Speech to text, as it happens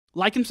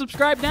Like and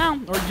subscribe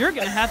now, or you're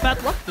gonna have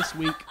bad luck this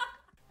week.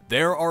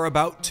 There are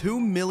about 2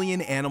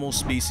 million animal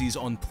species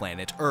on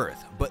planet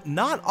Earth, but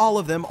not all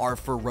of them are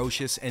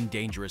ferocious and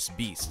dangerous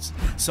beasts.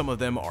 Some of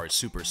them are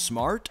super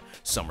smart,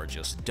 some are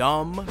just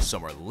dumb,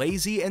 some are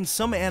lazy, and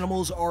some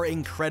animals are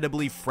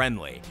incredibly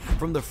friendly.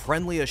 From the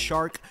friendliest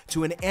shark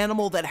to an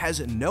animal that has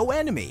no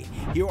enemy,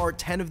 here are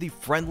 10 of the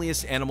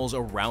friendliest animals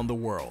around the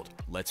world.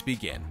 Let's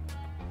begin.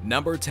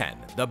 Number 10.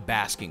 The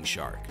basking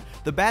shark.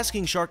 The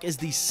basking shark is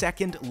the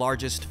second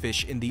largest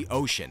fish in the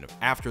ocean,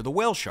 after the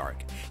whale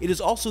shark. It is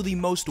also the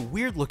most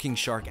weird-looking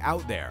shark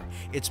out there.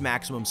 Its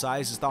maximum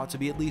size is thought to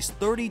be at least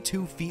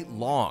 32 feet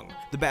long.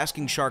 The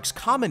basking shark's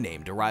common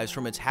name derives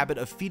from its habit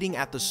of feeding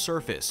at the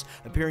surface,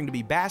 appearing to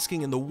be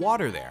basking in the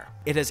water there.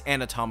 It has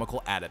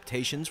anatomical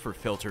adaptations for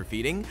filter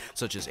feeding,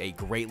 such as a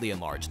greatly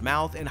enlarged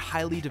mouth and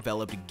highly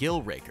developed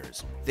gill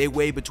rakers. They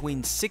weigh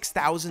between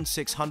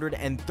 6,600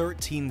 and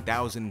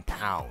 13,000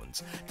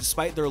 pounds.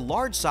 Despite their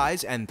large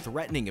size and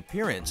threatening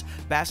appearance,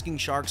 basking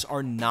sharks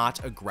are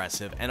not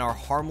aggressive and are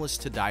harmless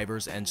to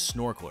divers and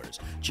snorkelers,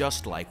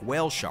 just like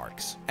whale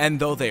sharks. And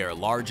though they are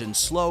large and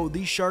slow,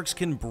 these sharks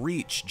can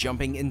breach,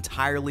 jumping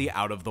entirely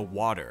out of the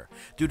water.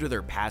 Due to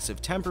their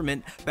passive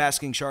temperament,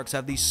 basking sharks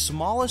have the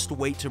smallest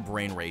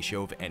weight-to-brain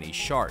ratio of any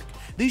shark.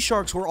 These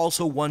sharks were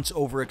also once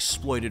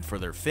overexploited for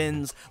their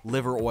fins,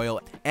 liver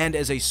oil, and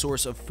as a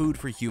source of food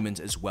for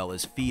humans as well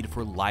as feed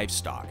for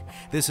livestock.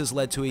 This has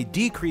led to a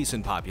decrease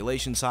in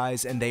population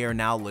size, and they are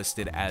now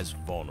listed as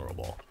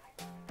vulnerable.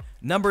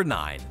 Number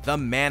 9. The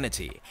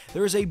manatee.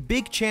 There is a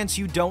big chance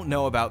you don't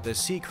know about this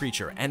sea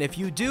creature, and if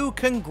you do,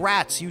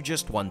 congrats, you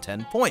just won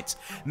 10 points.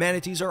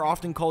 Manatees are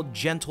often called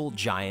gentle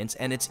giants,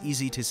 and it's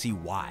easy to see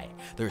why.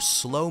 They're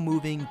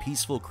slow-moving,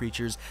 peaceful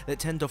creatures that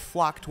tend to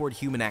flock toward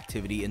human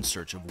activity in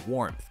search of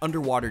warmth.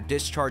 Underwater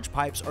discharge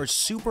pipes are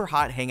super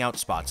hot hangout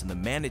spots in the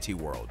manatee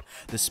world.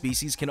 The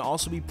species can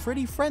also be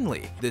pretty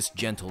friendly. This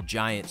gentle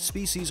giant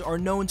species are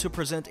known to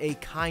present a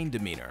kind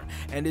demeanor,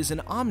 and is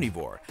an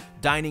omnivore,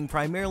 dining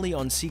primarily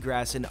on seagrass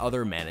and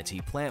other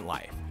manatee plant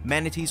life.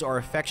 Manatees are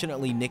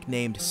affectionately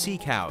nicknamed sea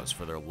cows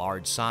for their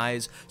large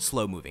size,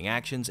 slow-moving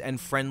actions, and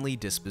friendly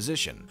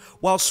disposition.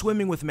 While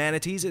swimming with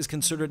manatees is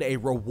considered a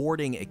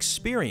rewarding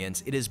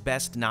experience, it is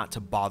best not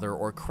to bother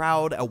or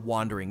crowd a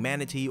wandering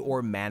manatee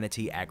or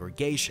manatee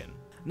aggregation.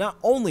 Not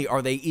only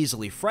are they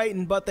easily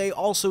frightened, but they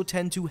also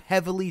tend to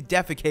heavily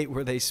defecate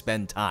where they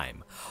spend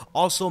time.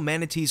 Also,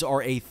 manatees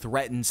are a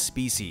threatened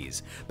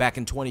species. Back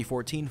in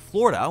 2014,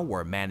 Florida,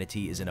 where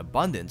manatee is in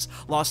abundance,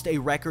 lost a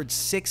record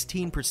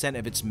 16%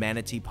 of its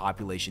manatee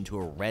population to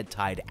a red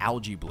tide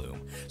algae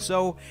bloom,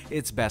 so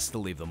it's best to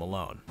leave them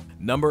alone.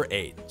 Number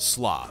 8.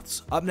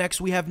 Sloths. Up next,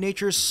 we have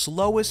nature's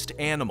slowest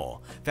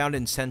animal. Found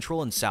in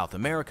Central and South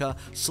America,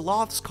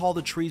 sloths call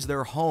the trees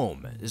their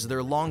home, as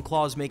their long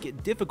claws make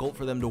it difficult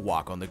for them to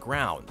walk on the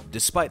ground.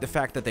 Despite the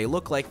fact that they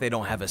look like they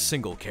don't have a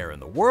single care in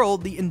the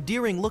world, the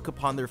endearing look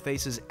upon their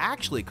face is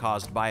actually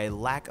caused by a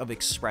lack of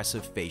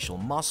expressive facial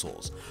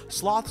muscles.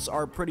 Sloths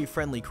are pretty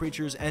friendly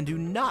creatures and do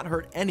not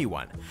hurt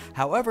anyone.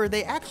 However,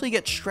 they actually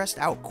get stressed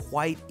out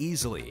quite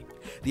easily.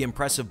 The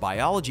impressive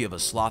biology of a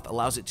sloth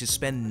allows it to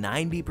spend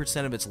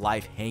 90% of its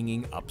life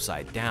hanging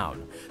upside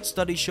down.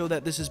 Studies show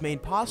that this is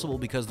made possible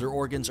because their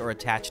organs are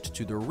attached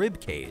to their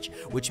rib cage,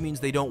 which means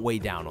they don't weigh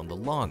down on the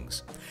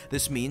lungs.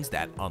 This means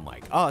that,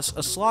 unlike us,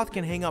 a sloth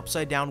can hang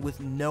upside down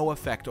with no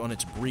effect on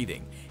its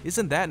breathing.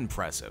 Isn't that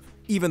impressive?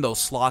 Even though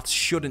sloths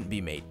shouldn't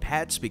be made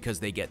pets because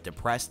they get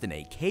depressed in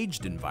a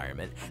caged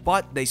environment,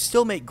 but they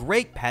still make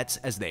great pets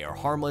as they are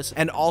harmless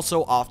and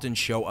also often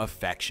show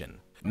affection.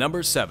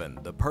 Number 7.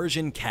 The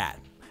Persian cat.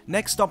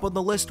 Next up on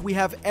the list, we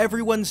have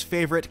everyone's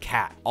favorite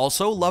cat,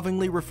 also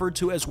lovingly referred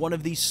to as one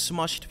of the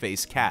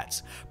smushed-face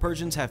cats.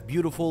 Persians have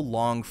beautiful,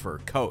 long fur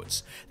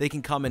coats. They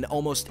can come in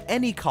almost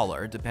any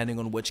color, depending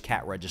on which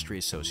cat registry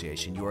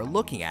association you are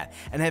looking at,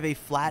 and have a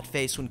flat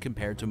face when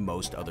compared to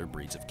most other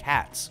breeds of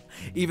cats.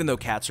 Even though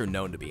cats are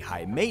known to be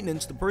high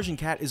maintenance, the Persian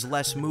cat is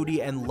less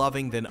moody and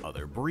loving than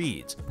other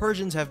breeds.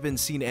 Persians have been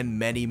seen in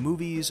many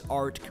movies,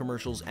 art,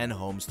 commercials, and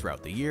homes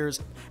throughout the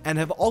years, and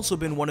have also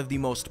been one of the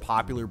most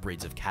popular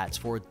breeds of cats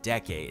for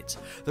decades.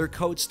 Their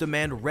coats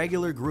demand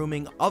regular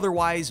grooming,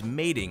 otherwise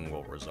mating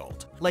will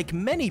result. Like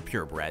many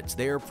purebreds,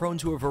 they are prone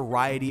to a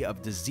variety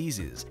of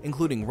diseases,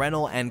 including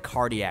renal and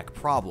cardiac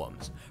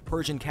problems.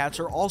 Persian cats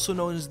are also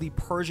known as the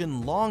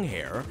Persian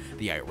Longhair,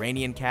 the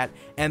Iranian cat,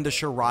 and the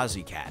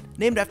Shirazi cat,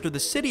 named after the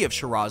city of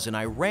Shiraz in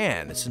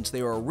Iran, since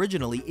they were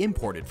originally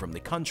imported from the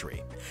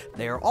country.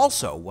 They are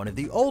also one of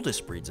the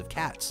oldest breeds of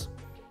cats.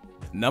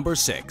 Number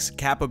 6.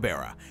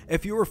 Capybara.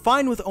 If you are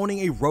fine with owning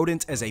a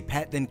rodent as a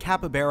pet, then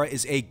capybara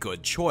is a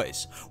good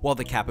choice. While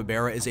the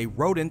capybara is a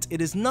rodent,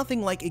 it is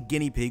nothing like a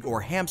guinea pig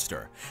or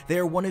hamster. They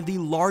are one of the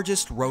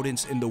largest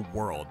rodents in the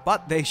world,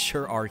 but they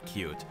sure are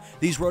cute.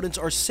 These rodents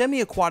are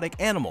semi-aquatic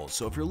animals,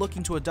 so if you're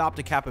looking to adopt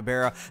a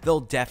capybara, they'll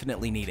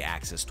definitely need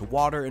access to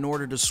water in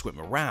order to swim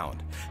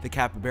around. The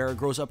capybara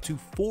grows up to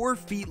 4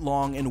 feet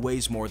long and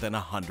weighs more than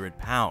 100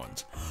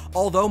 pounds.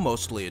 Although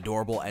mostly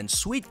adorable and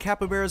sweet,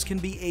 capybaras can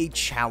be a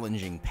challenge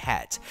challenging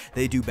pet.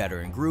 They do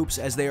better in groups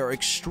as they are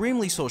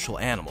extremely social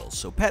animals,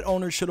 so pet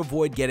owners should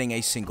avoid getting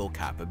a single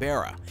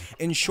capybara.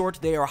 In short,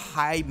 they are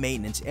high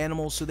maintenance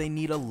animals, so they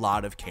need a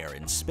lot of care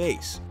and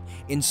space.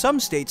 In some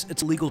states,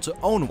 it's legal to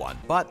own one,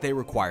 but they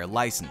require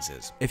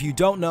licenses. If you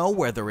don't know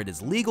whether it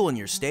is legal in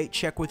your state,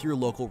 check with your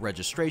local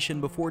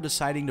registration before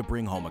deciding to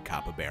bring home a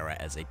capybara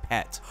as a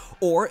pet.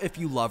 Or if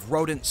you love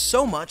rodents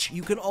so much,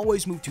 you can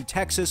always move to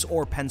Texas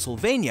or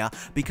Pennsylvania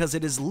because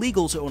it is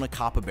legal to own a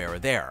capybara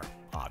there,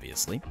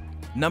 obviously.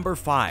 Number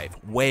 5.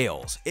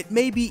 Whales. It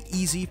may be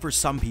easy for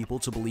some people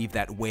to believe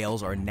that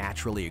whales are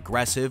naturally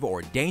aggressive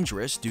or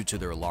dangerous due to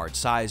their large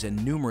size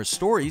and numerous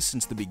stories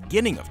since the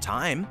beginning of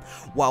time.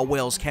 While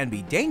whales can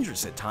be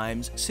dangerous at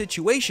times,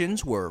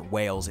 situations where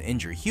whales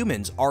injure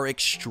humans are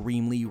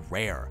extremely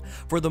rare.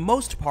 For the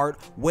most part,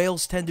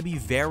 whales tend to be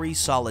very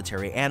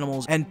solitary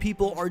animals, and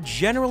people are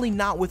generally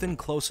not within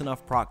close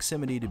enough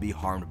proximity to be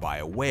harmed by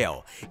a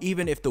whale,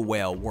 even if the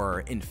whale were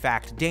in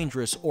fact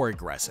dangerous or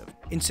aggressive.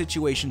 In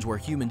situations where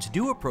humans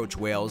do approach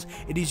whales,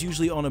 it is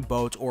usually on a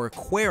boat or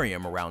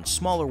aquarium around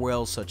smaller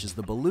whales such as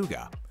the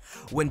beluga.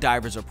 When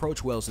divers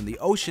approach whales in the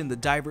ocean, the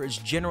diver is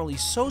generally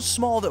so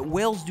small that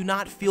whales do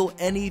not feel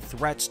any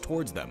threats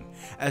towards them.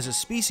 As a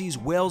species,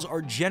 whales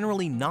are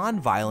generally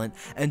non-violent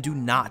and do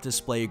not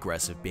display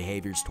aggressive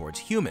behaviors towards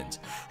humans.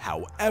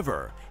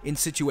 However, in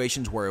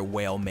situations where a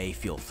whale may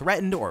feel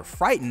threatened or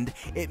frightened,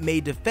 it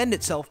may defend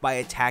itself by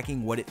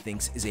attacking what it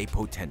thinks is a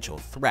potential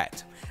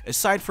threat.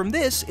 Aside from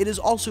this, it is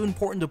also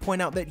important to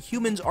point out that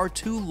humans are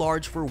too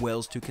large for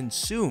whales to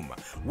consume.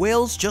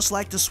 Whales just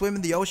like to swim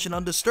in the ocean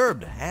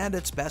undisturbed, and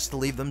it's best to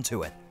leave them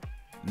to it.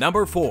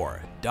 Number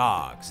 4.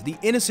 Dogs. The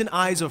innocent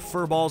eyes of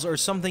furballs are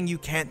something you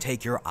can't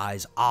take your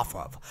eyes off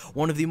of.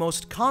 One of the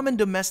most common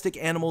domestic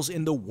animals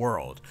in the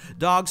world.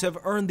 Dogs have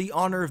earned the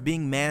honor of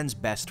being man's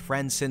best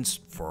friend since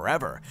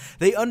forever.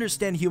 They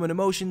understand human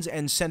emotions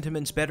and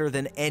sentiments better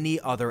than any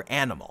other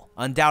animal.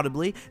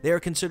 Undoubtedly, they are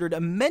considered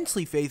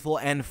immensely faithful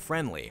and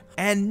friendly,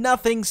 and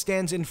nothing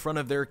stands in front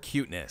of their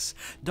cuteness.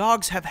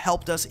 Dogs have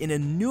helped us in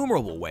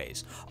innumerable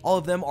ways. All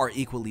of them are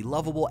equally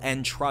lovable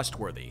and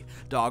trustworthy.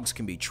 Dogs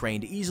can be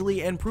trained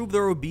easily and prove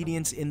their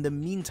obedience in the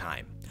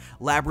meantime.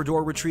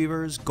 Labrador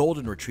retrievers,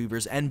 golden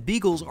retrievers, and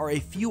beagles are a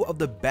few of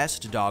the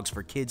best dogs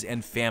for kids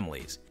and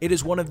families. It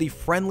is one of the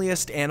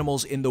friendliest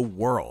animals in the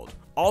world.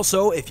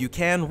 Also, if you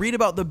can, read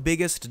about the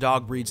biggest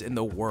dog breeds in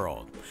the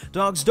world.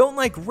 Dogs don't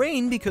like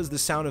rain because the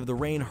sound of the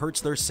rain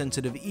hurts their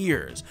sensitive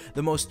ears.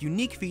 The most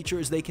unique feature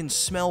is they can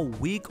smell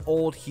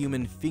week-old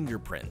human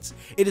fingerprints.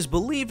 It is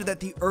believed that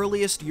the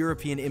earliest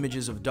European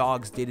images of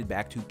dogs dated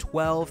back to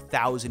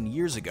 12,000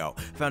 years ago,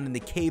 found in the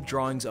cave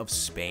drawings of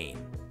Spain.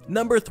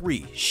 Number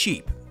 3.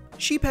 Sheep.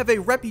 Sheep have a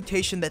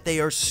reputation that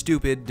they are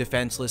stupid,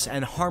 defenseless,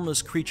 and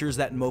harmless creatures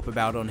that mope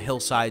about on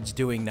hillsides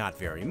doing not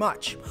very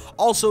much.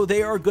 Also,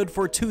 they are good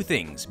for two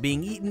things,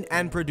 being eaten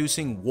and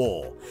producing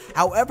wool.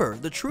 However,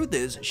 the truth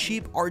is,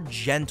 sheep are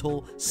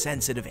gentle,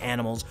 sensitive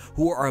animals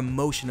who are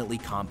emotionally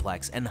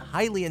complex and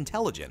highly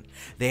intelligent.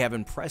 They have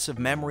impressive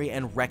memory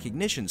and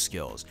recognition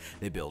skills.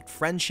 They build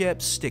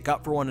friendships, stick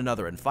up for one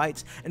another in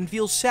fights, and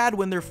feel sad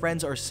when their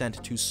friends are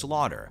sent to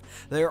slaughter.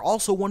 They are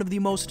also one of the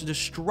most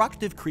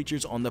destructive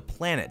creatures on the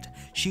planet.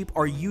 Sheep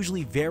are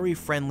usually very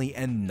friendly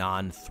and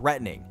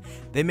non-threatening.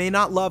 They may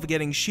not love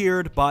getting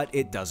sheared, but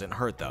it doesn't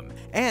hurt them,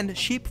 and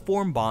sheep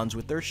form bonds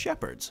with their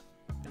shepherds.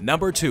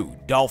 Number 2.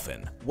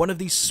 Dolphin. One of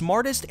the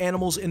smartest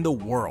animals in the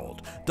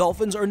world.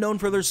 Dolphins are known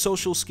for their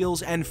social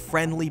skills and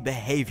friendly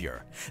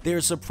behavior. They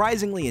are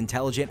surprisingly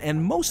intelligent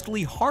and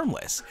mostly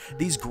harmless.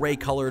 These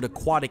gray-colored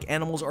aquatic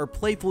animals are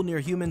playful near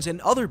humans and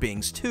other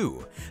beings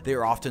too. They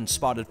are often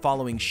spotted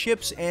following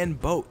ships and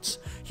boats.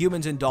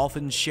 Humans and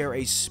dolphins share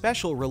a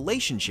special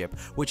relationship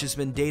which has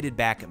been dated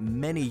back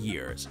many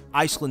years.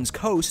 Iceland's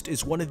coast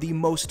is one of the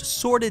most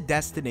sordid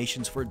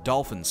destinations for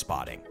dolphin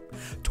spotting.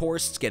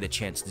 Tourists get a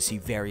chance to see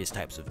various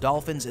types of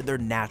dolphins in their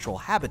natural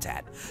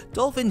habitat.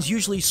 Dolphins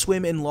usually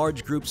swim in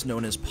large groups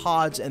known as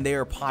pods, and they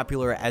are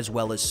popular as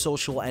well as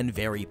social and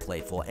very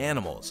playful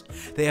animals.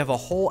 They have a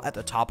hole at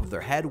the top of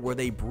their head where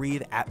they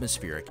breathe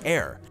atmospheric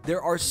air.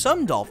 There are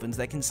some dolphins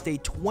that can stay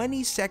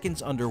 20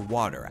 seconds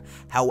underwater.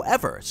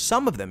 However,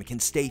 some of them can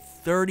stay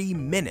 30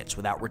 minutes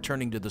without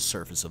returning to the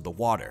surface of the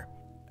water.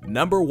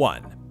 Number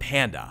 1.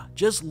 Panda.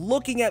 Just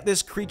looking at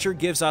this creature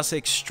gives us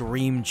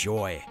extreme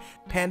joy.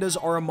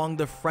 Pandas are among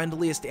the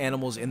friendliest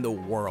animals in the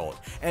world,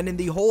 and in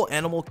the whole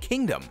animal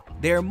kingdom.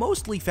 They are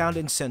mostly found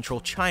in central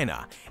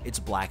China. Its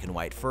black and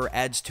white fur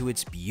adds to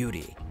its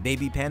beauty.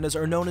 Baby pandas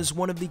are known as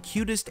one of the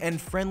cutest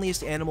and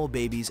friendliest animal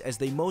babies as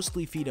they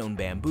mostly feed on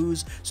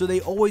bamboos, so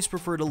they always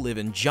prefer to live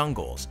in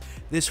jungles.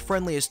 This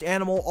friendliest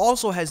animal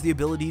also has the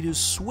ability to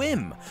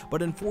swim,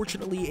 but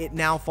unfortunately it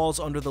now falls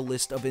under the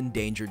list of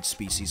endangered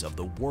species of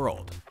the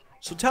world.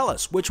 So tell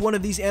us, which one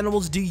of these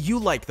animals do you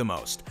like the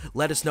most?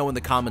 Let us know in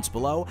the comments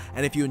below,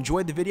 and if you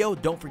enjoyed the video,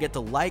 don't forget to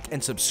like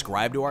and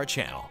subscribe to our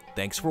channel.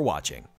 Thanks for watching.